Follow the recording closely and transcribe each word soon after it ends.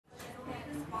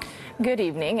Good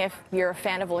evening. If you're a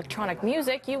fan of electronic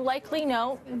music, you likely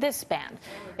know this band.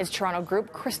 It's Toronto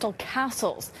group Crystal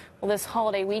Castles. Well, this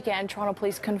holiday weekend, Toronto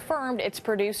police confirmed its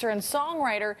producer and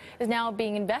songwriter is now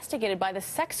being investigated by the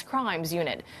Sex Crimes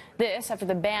Unit. This after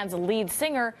the band's lead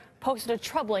singer posted a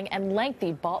troubling and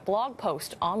lengthy blog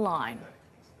post online.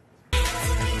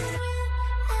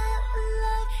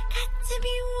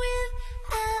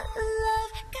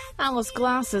 Alice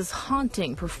Glass's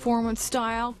haunting performance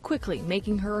style quickly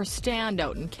making her a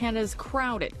standout in Canada's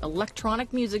crowded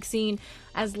electronic music scene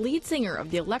as lead singer of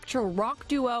the electro rock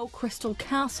duo Crystal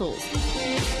Castles.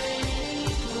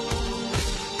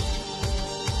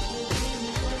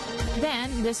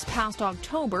 Then, this past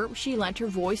October, she lent her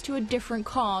voice to a different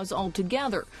cause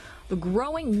altogether. The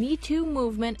growing Me Too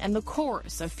movement and the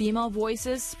chorus of female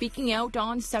voices speaking out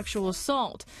on sexual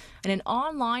assault. In an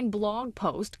online blog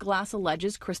post, Glass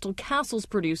alleges Crystal Castles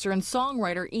producer and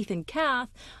songwriter Ethan Kath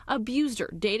abused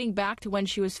her, dating back to when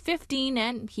she was 15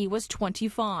 and he was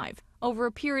 25. Over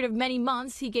a period of many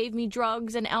months, he gave me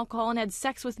drugs and alcohol and had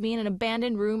sex with me in an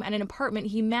abandoned room and an apartment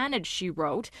he managed, she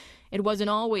wrote. It wasn't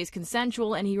always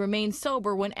consensual, and he remained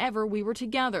sober whenever we were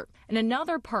together. In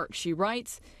another part, she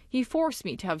writes, he forced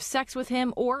me to have sex with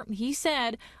him, or he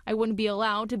said I wouldn't be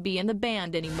allowed to be in the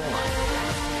band anymore.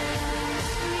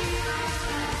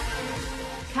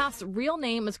 Kath's real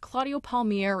name is Claudio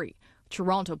Palmieri.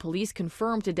 Toronto police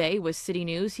confirmed today with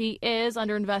CityNews he is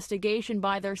under investigation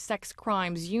by their Sex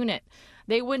Crimes Unit.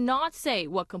 They would not say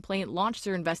what complaint launched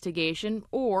their investigation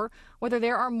or whether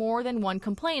there are more than one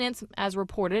complainant, as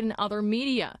reported in other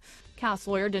media. Kath's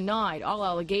lawyer denied all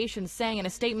allegations, saying in a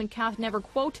statement Kath never,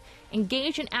 quote,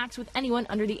 engaged in acts with anyone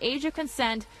under the age of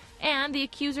consent, and the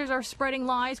accusers are spreading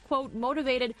lies, quote,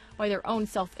 motivated by their own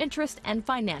self-interest and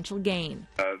financial gain.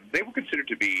 They were considered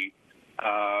to be,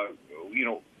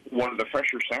 one of the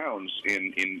fresher sounds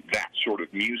in that sort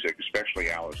of music, especially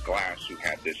Alice Glass, who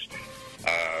had this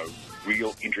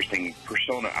real interesting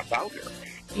persona about her.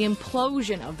 The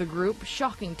implosion of the group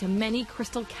shocking to many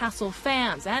Crystal Castle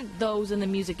fans and those in the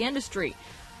music industry.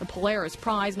 The Polaris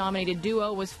Prize-nominated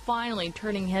duo was finally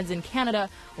turning heads in Canada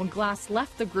when Glass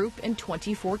left the group in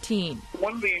 2014.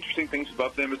 One of the interesting things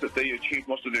about them is that they achieved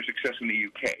most of their success in the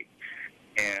UK,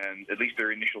 and at least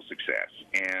their initial success.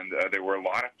 And there were a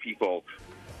lot of people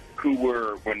who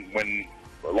were, when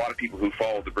a lot of people who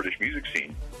followed the British music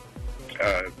scene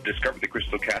discovered that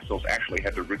Crystal Castles actually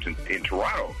had their roots in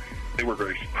Toronto, they were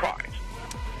very surprised.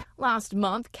 Last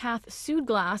month, Kath sued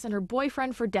Glass and her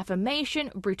boyfriend for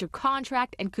defamation, breach of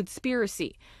contract, and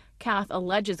conspiracy. Kath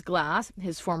alleges Glass,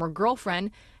 his former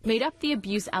girlfriend, made up the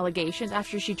abuse allegations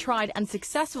after she tried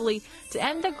unsuccessfully to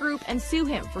end the group and sue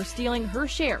him for stealing her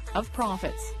share of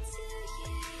profits.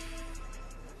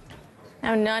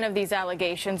 Now, none of these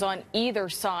allegations on either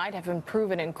side have been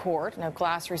proven in court. Now,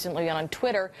 Glass recently on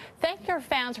Twitter thanked her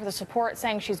fans for the support,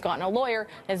 saying she's gotten a lawyer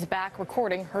and is back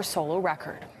recording her solo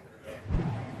record.